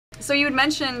So you had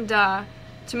mentioned to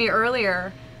me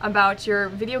earlier about your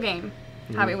video game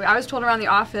hobby. I was told around the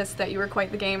office that you were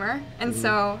quite the gamer, and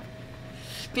so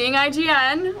being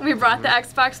IGN, we brought the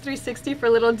Xbox 360 for a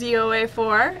little DOA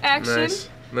 4 action. Nice,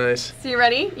 nice. So you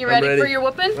ready? You ready for your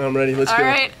whooping? I'm ready. Let's go. All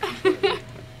right.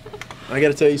 I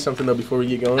gotta tell you something though before we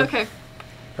get going. Okay.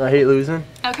 I hate losing.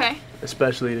 Okay.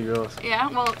 Especially to girls. Yeah.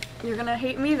 Well, you're gonna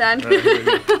hate me then. All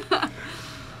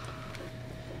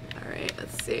right.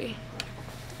 Let's see.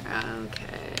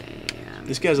 Okay.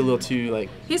 This guy's a little too like.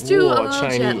 He's too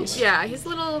Chinese. Yeah. He's a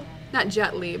little not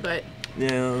Jet-Li, but.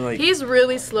 Yeah, like. He's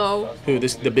really slow. Who?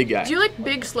 The big guy. Do you like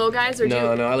big, slow guys or do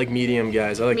you? No, I like medium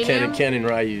guys. I like Ken and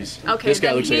Ryu's. Okay. This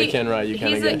guy looks like a Ken Ryu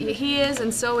kind of guy. He is,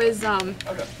 and so is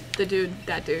the dude.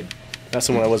 That dude. That's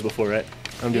the one I was before, right?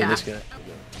 I'm doing this guy.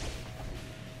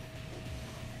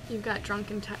 You've got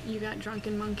drunken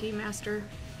monkey master.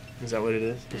 Is that what it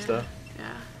is? The stuff?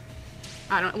 Yeah.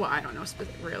 I don't know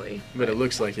really. But it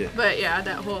looks like it. But yeah,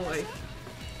 that whole like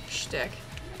shtick.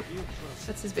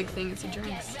 That's his big thing is he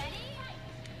drinks.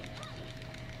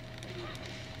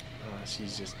 Oh,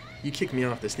 she's just. You kicked me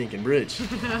off the stinking bridge.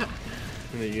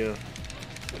 There you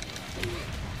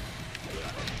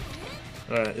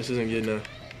go. Alright, this isn't good enough.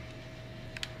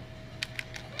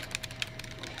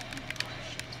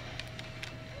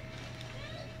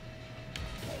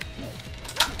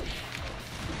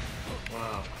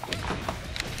 Wow.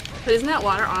 But isn't that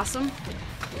water awesome?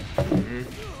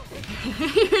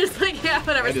 You're just like, yeah,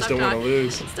 whatever. I just don't want to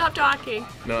lose. Stop talking.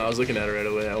 No, I was looking at her right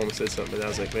away. I almost said something, but I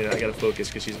was like, wait, I gotta focus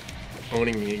because she's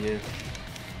owning me again.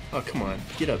 Oh, come on.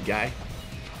 Get up, guy.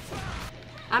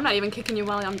 I'm not even kicking you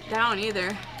while I'm down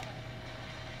either.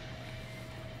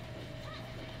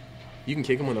 You can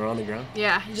kick them when they're on the ground?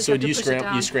 Yeah, you just so have do to you push it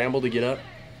down. You scramble to get up?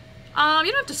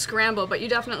 You don't have to scramble, but you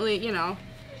definitely, you know.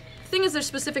 The thing is, there's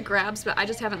specific grabs, but I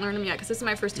just haven't learned them yet because this is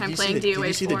my first time playing DOA 4. Did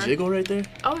you see the jiggle right there?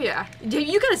 Oh yeah.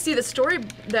 You gotta see the story,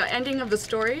 the ending of the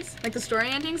stories, like the story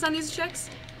endings on these chicks.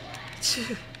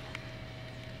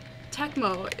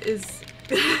 Tecmo is.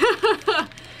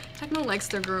 Tecmo likes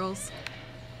their girls.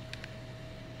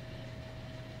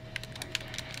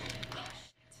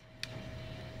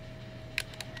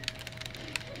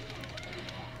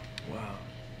 Wow,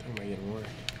 that might get worse.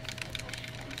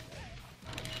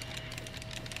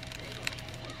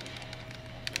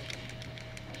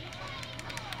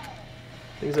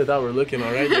 Things I thought were looking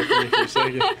all right there for me for a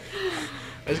second. I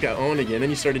just got owned again.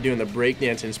 Then you started doing the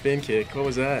breakdance and spin kick. What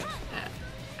was that?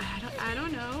 I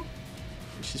don't know.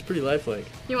 She's pretty lifelike.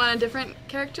 You want a different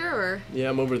character or?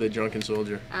 Yeah, I'm over the drunken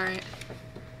soldier. All right.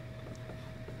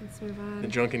 Let's move on. The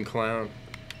drunken clown.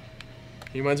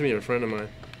 He reminds me of a friend of mine.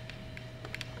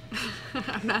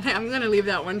 I'm gonna leave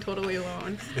that one totally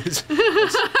alone.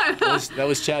 that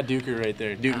was Chad Duker right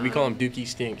there. We call him Dookie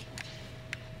Stink.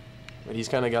 But he's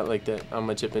kind of got like that I'm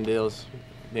a Chippendales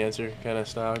dancer kind of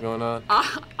style going on.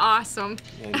 Awesome.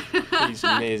 And he's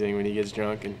amazing when he gets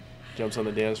drunk and jumps on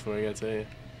the dance floor, I gotta tell you.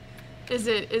 Is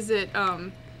it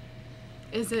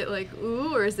like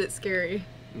ooh or is it scary?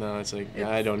 No, it's like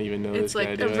I don't even know this guy.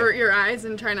 It's like avert your eyes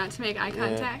and try not to make eye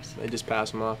contact. I just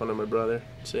pass him off onto my brother.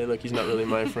 Say, look, he's not really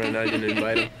my friend. I didn't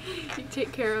invite him. You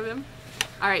take care of him.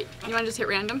 All right, you want to just hit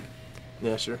random?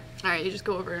 Yeah, sure. All right, you just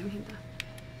go over and hit the.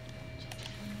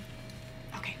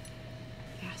 Okay.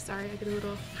 Yeah, sorry, I get a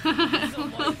little.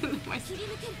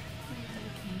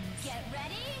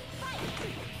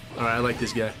 All right, I like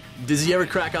this guy. Does he ever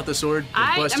crack out the sword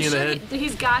and bust you in the head?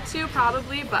 He's got to,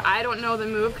 probably, but I don't know the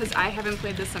move because I haven't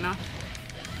played this enough.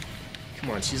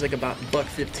 Come on, she's like about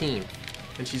 $1.15,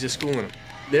 and she's just schooling him.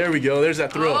 There we go, there's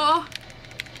that throw. Oh.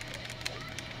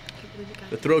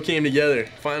 The throw came together,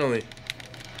 finally.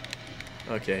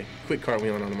 Okay, quick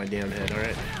cartwheeling onto my damn head, all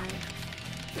right?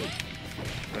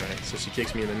 All right, so she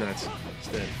kicks me in the nuts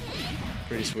instead.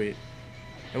 Pretty sweet.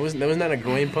 Wasn't that a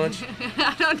groin punch?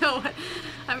 I don't know what.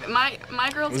 My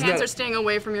girl's hands are staying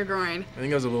away from your groin. I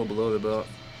think I was a little below the belt.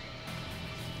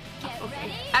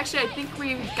 Okay. Actually, I think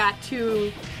we got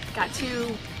to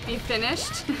be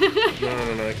finished. No,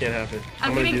 it can't happen.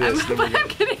 I'm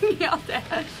getting yelled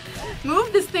at.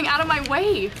 Move this thing out of my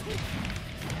way.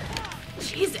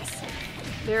 Jesus.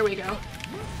 There we go.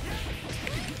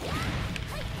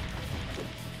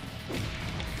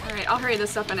 All right, I'll hurry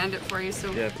this up and end it for you,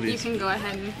 so yeah, please. You can go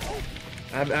ahead and.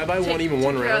 Have I won even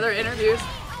one round? Other interviews.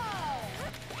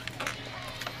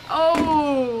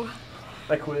 Oh.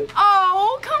 I quit.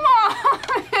 Oh, come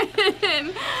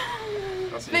on.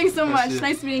 Thanks so much.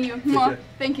 Nice meeting you.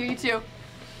 Thank you. You too.